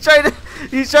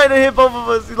hit both of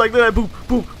us. He's like, look at that, boom,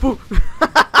 boom, boom.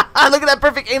 Look at that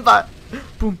perfect aimbot.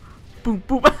 Boom, boom,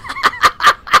 boom.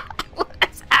 What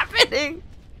is happening?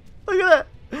 Look at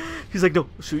that. He's like, no,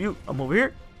 I'll shoot you. I'm over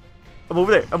here. I'm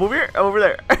over there. I'm over here. I'm over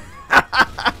there.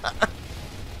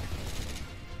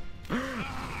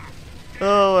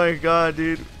 Oh my god,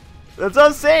 dude. That's what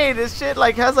I'm saying. This shit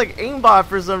like has like aimbot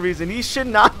for some reason. He should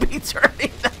not be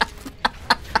turning that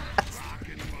fast.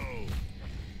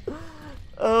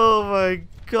 Oh my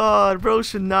god, bro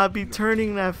should not be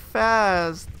turning that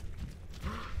fast.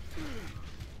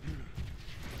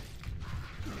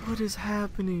 What is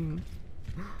happening?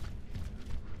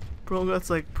 Bro, that's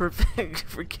like perfect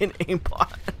freaking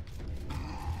aimbot.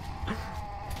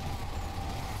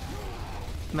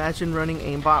 Imagine running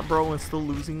aimbot, bro, and still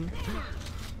losing.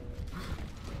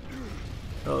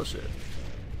 Oh shit.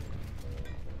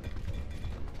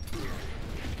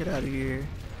 Get out of here.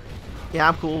 Yeah,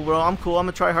 I'm cool, bro. I'm cool. I'm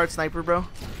a try-hard sniper, bro.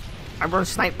 I run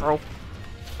snipe, bro.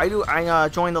 I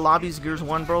joined the lobbies, Gears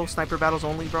 1, bro. Sniper battles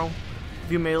only, bro.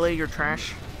 If you melee, you're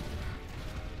trash.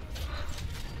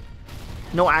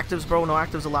 No actives, bro. No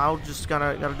actives allowed. Just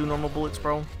gotta do normal bullets,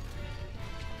 bro.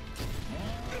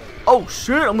 Oh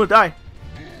shit! I'm gonna die.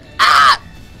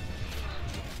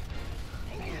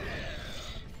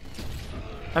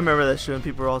 I remember that shit when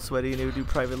people were all sweaty and they would do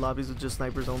private lobbies with just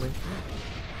snipers only.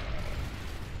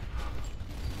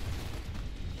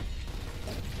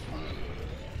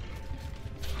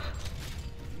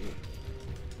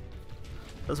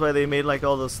 That's why they made like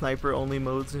all those sniper only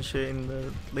modes and shit in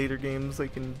the later games,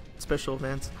 like in special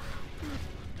events.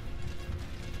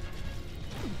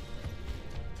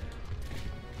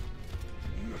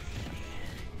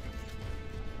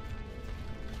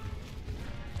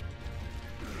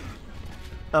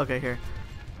 Okay, here.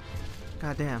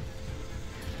 God damn.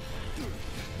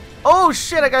 Oh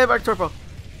shit, I got hit by a torpo.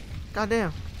 God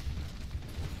damn.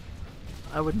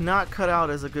 I would not cut out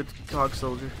as a good cog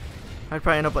soldier. I'd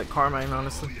probably end up like Carmine,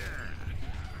 honestly.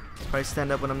 Probably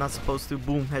stand up when I'm not supposed to.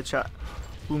 Boom, headshot.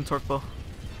 Boom, torpo.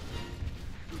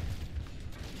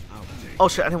 Oh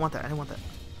shit, I didn't want that. I didn't want that.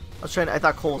 I was trying to, I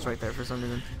thought Cole's right there for some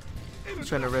reason. I was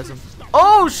trying to res him.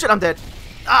 Oh shit, I'm dead.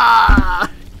 Ah!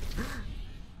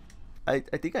 I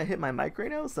think I hit my mic right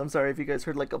now, so I'm sorry if you guys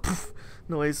heard like a poof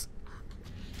noise.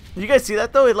 Did you guys see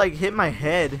that though? It like hit my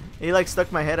head. It like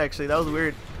stuck my head actually. That was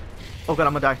weird. Oh god,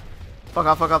 I'm gonna die. Fuck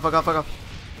off, fuck off, fuck off, fuck off.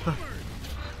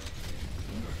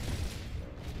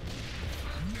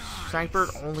 Sniper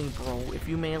only, bro. If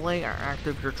you melee are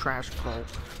active, you're trash, bro.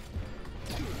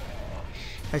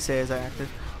 I say as I active.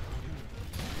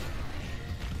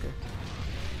 Okay.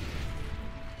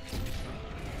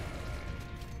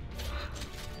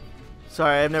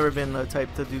 Sorry, I've never been the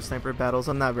type to do sniper battles.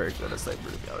 I'm not very good at sniper,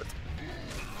 to be honest.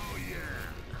 Oh yeah.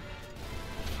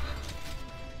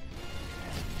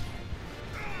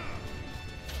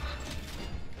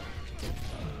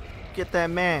 Get that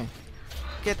man.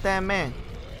 Get that man.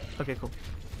 Okay, cool.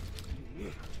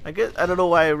 I don't know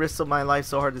why I risked my life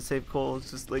so hard to save Cole. It's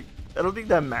just like, I don't think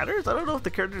that matters. I don't know if the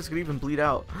characters could even bleed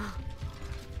out.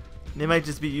 They might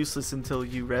just be useless until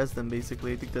you res them,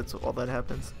 basically. I think that's all that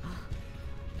happens.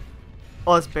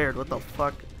 Oh, it's Baird. What the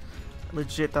fuck? I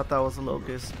legit thought that was a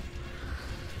locust.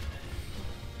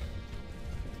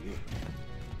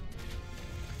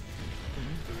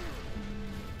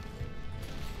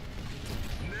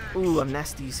 Ooh, I'm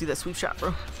nasty. You see that sweep shot,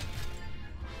 bro?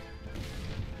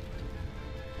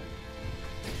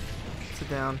 Sit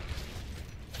down.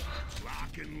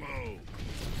 Lock and load.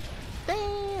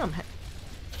 Damn.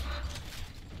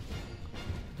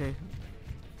 Okay.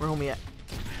 Where homie at?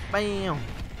 Bam.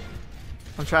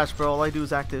 I'm trash, bro. All I do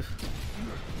is active.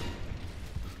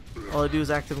 All I do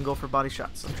is active and go for body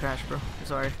shots. I'm trash, bro. I'm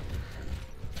sorry.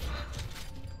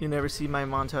 You never see my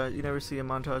montage. You never see a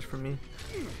montage from me.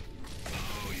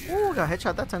 Ooh, got a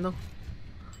headshot that time though.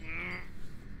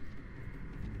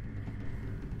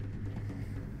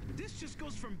 This just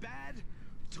goes from bad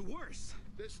to worse.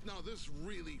 This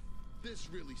really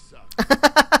sucks.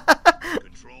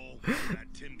 Control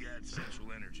that Timgad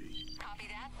central energy. Copy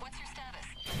that. What's your status?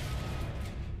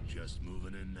 Just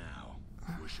moving in now.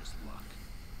 Wish us luck.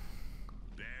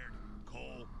 Baird,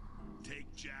 Cole,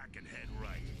 take Jack and head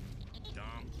right.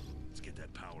 Dom, let's get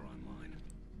that power online.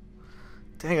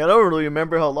 Dang, I don't really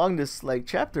remember how long this like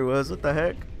chapter was. What the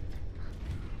heck?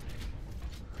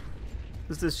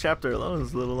 Just this chapter alone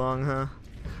is a little long, huh?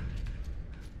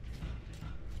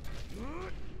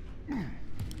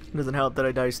 It doesn't help that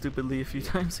I die stupidly a few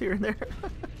times here and there.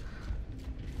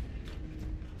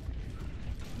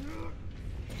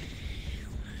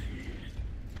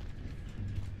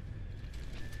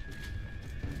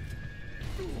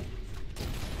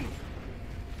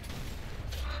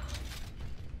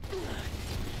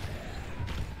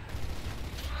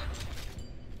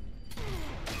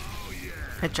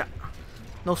 Headshot.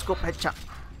 No scope headshot.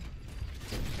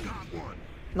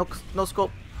 No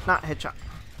scope, not headshot.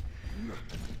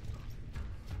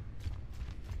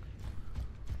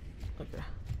 Okay.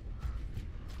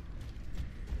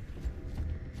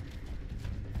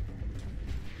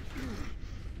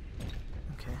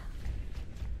 Okay.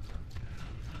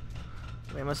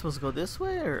 Wait, am I supposed to go this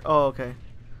way or? Oh, okay.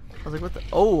 I was like, what the?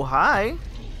 Oh, hi.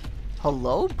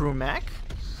 Hello, Brumak.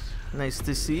 Nice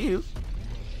to see you.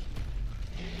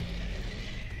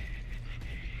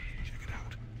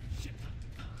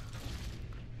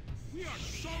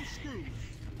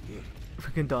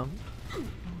 Freaking dumb.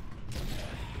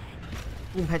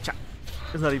 Boom, headshot.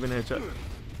 It's not even a headshot.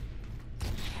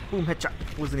 Boom, headshot.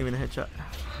 Wasn't even a headshot.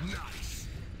 Nice.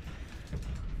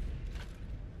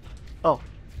 Oh,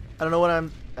 I don't know what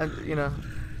you know,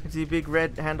 it's the big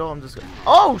red handle. I'm just.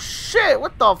 Oh shit!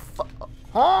 What the fuck?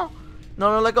 Huh?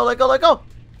 No, let go, let go, let go.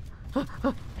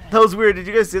 That was weird. Did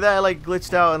you guys see that? I like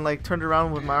glitched out and like turned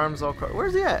around with my arms all crossed.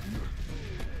 Where's he at?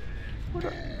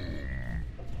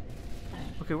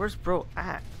 Okay, where's bro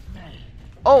at?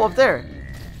 Oh, up there.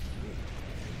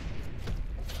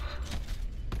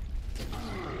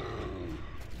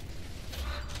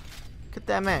 Get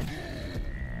that man.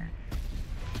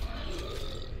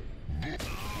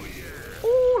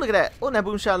 Ooh, look at that. Oh, and that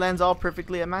boom shot lands all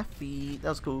perfectly at my feet. That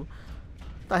was cool.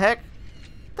 The heck?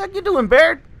 The heck you doing,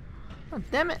 Baird? Oh,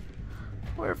 damn it.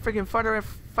 We're freaking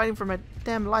fighting for my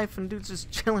damn life and dude's just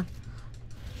chilling.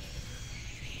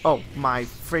 Oh, my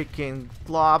freaking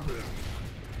glob.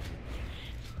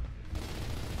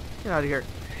 Get out of here.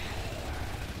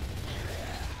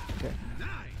 Okay.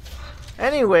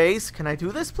 Anyways, can I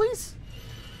do this, please?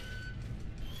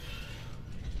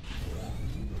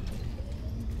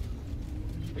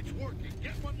 It's working.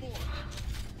 Get one more.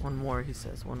 One more, he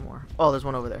says. One more. Oh, there's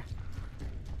one over there.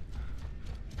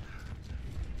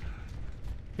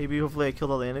 Maybe hopefully I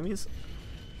killed all the enemies.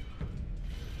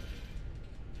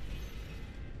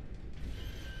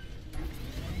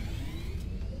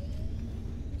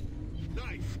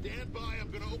 Nice. Stand by.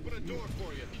 I'm gonna open a door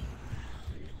for you.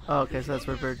 Oh, okay, so that's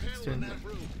where Bird's doing. That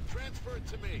room. Transfer it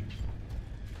to me.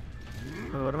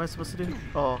 Wait, what am I supposed to do?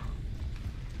 Oh.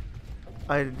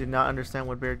 I did not understand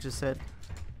what Bear just said.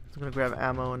 I'm gonna grab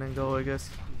ammo and then go, I guess.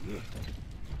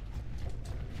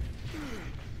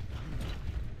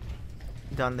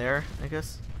 Down there, I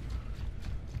guess.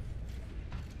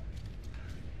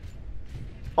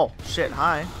 Oh, shit,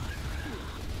 hi.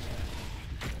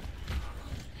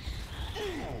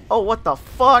 Oh, what the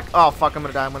fuck? Oh, fuck, I'm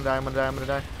gonna die, I'm gonna die, I'm gonna die, I'm gonna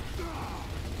die.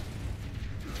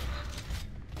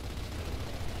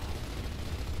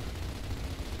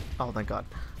 Oh, thank God.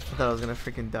 I thought I was gonna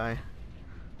freaking die. I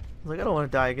was like, I don't want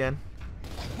to die again.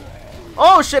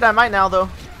 Oh, shit, I might now, though.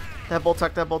 That bolt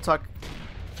tuck, that bolt tuck.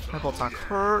 That bolt tuck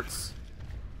hurts.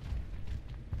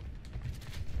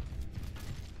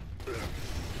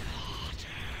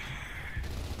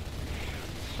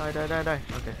 Die, die, die, die.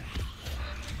 Okay.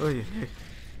 Oh, yeah.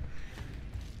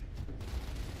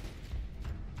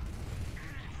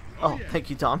 Oh, thank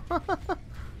you, Tom. Come on.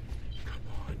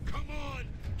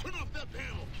 Turn off that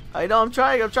panel. I know, I'm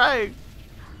trying, I'm trying.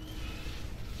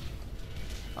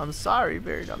 I'm sorry,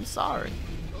 Baird, I'm sorry.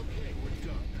 Okay, we're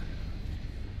done.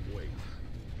 Wait.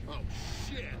 Oh,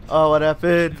 shit. Oh, what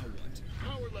happened?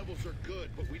 Power levels are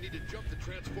good, but we need to jump the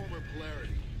transformer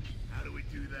polarity. How do we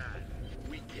do that?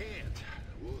 We can't.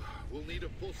 We'll need a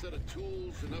full set of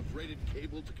tools, enough rated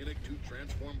cable to connect 2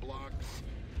 transform blocks,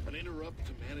 an interrupt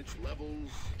to manage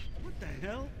levels. What the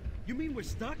hell? You mean we're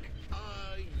stuck?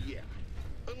 Yeah.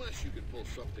 Unless you can pull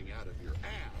something out of your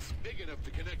ass big enough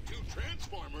to connect 2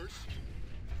 transformers.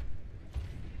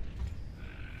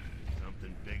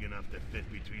 Something big enough to fit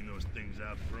between those things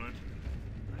out front?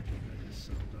 I think that just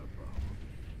solved our problem.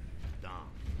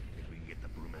 Dom, think we can get the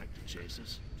Brumak to chase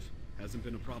us? Hasn't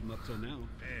been a problem up till now.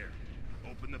 There.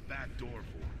 Open the back door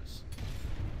for us.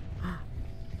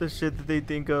 The shit that they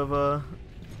think of,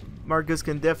 Marcus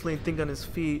can definitely think on his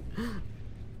feet.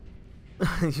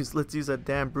 Let's use that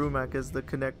damn Brumak as the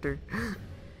connector.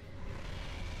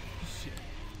 Shit.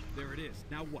 There it is.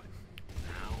 Now what?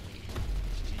 Now,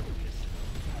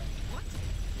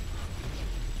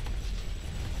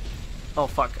 Oh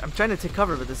fuck, I'm trying to take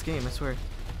cover with this game, I swear.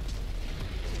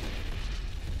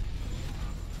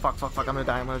 Fuck, fuck, fuck, I'm gonna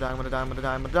die, I'm gonna die, I'm gonna die, I'm gonna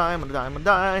die, I'm gonna die, I'm gonna die, I'm gonna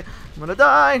die, I'm gonna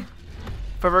die!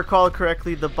 If I recall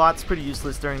correctly, the bot's pretty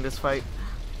useless during this fight.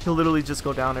 He'll literally just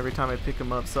go down every time I pick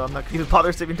him up, so I'm not gonna even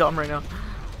bother saving Dom right now.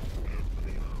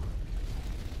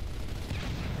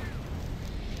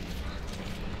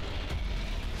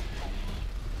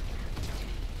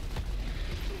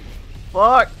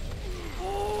 Fuck!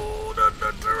 Oh, the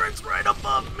turret's right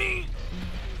above me!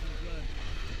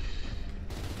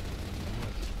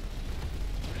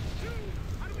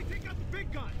 How do we take out the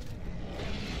big gun?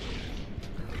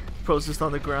 Bro's just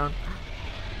on the ground.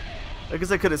 I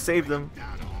guess I could have saved him.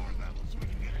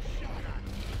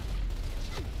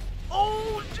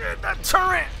 Oh shit, that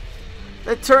turret!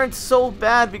 That turret's so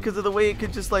bad because of the way it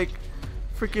could just like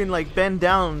freaking like bend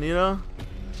down, you know?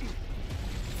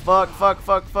 Fuck, fuck,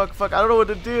 fuck, fuck, fuck. I don't know what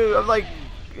to do. I'm like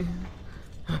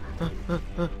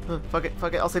fuck it,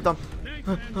 I'll save Dom.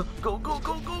 Go, go, go,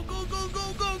 go, go, go,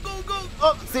 go, go, go, go.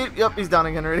 Oh, see, yep, he's down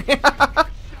again already.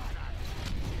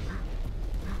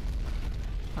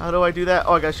 How do I do that?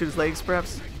 Oh, I gotta shoot his legs,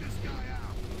 perhaps.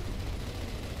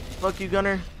 Fuck you,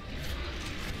 Gunner.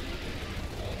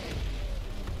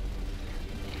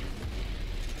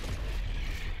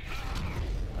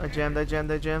 I jammed, I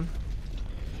jammed, I jammed.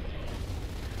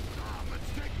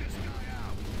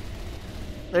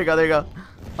 There you go, there you go.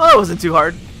 Oh, it wasn't too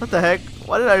hard. What the heck?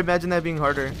 Why did I imagine that being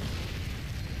harder?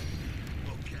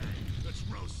 okay, let's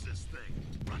roast this thing.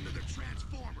 Run to the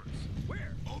transformers.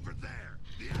 Where? Over there.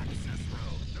 The access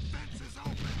road. The fence is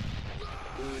open.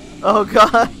 Oh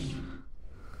god.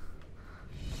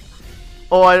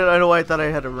 Oh, I don't know why I thought I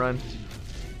had to run.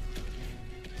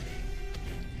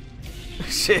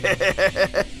 Shit.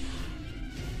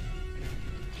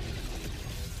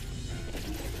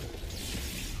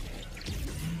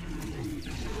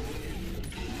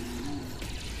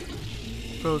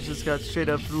 Bro just got straight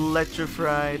up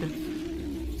electrified.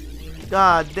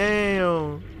 God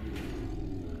damn.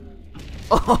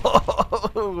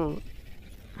 Oh.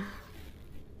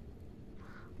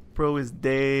 Bro is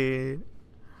dead.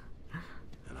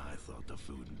 And I thought the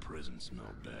food in prison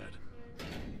smelled bad.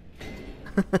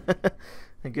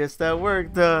 I guess that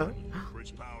worked,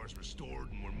 Bridge power's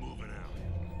restored and we're moving out.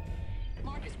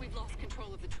 Marcus, we've lost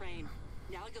control of the train.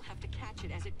 Now you'll have to catch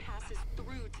it as it passes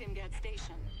through Timgad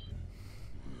Station.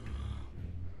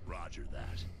 Roger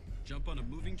that. Jump on a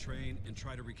moving train and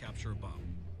try to recapture a bomb.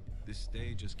 This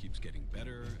day just keeps getting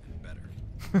better and better.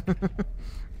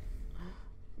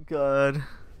 God.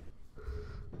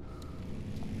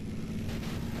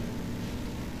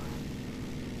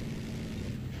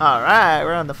 Alright,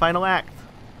 we're on the final act.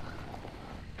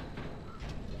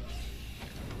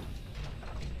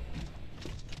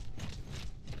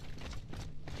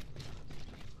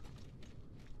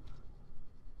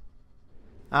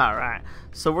 Alright,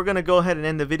 so we're gonna go ahead and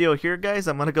end the video here, guys.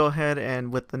 I'm gonna go ahead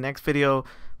and with the next video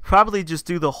probably just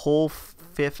do the whole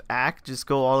fifth act, just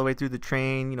go all the way through the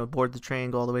train, you know, board the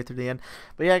train, go all the way through the end.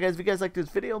 But yeah, guys, if you guys like this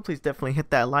video, please definitely hit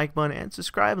that like button and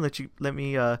subscribe, and let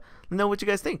me know what you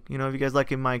guys think. You know, if you guys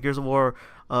liking my Gears of War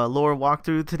lore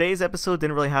walkthrough. Today's episode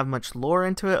didn't really have much lore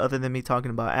into it other than me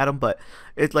talking about Adam, but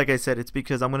it's like I said, it's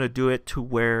because I'm gonna do it to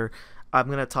where I'm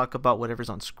gonna talk about whatever's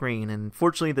on screen. And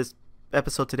fortunately, this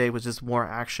episode today was just more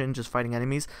action, just fighting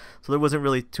enemies, so there wasn't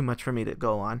really too much for me to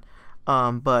go on.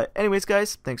 But anyways,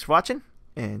 guys, thanks for watching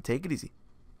and take it easy.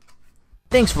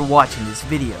 Thanks for watching this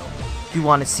video. If you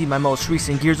want to see my most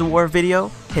recent Gears of War video,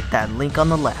 hit that link on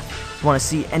the left. If you want to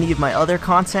see any of my other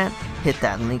content, hit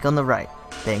that link on the right.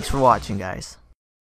 Thanks for watching, guys.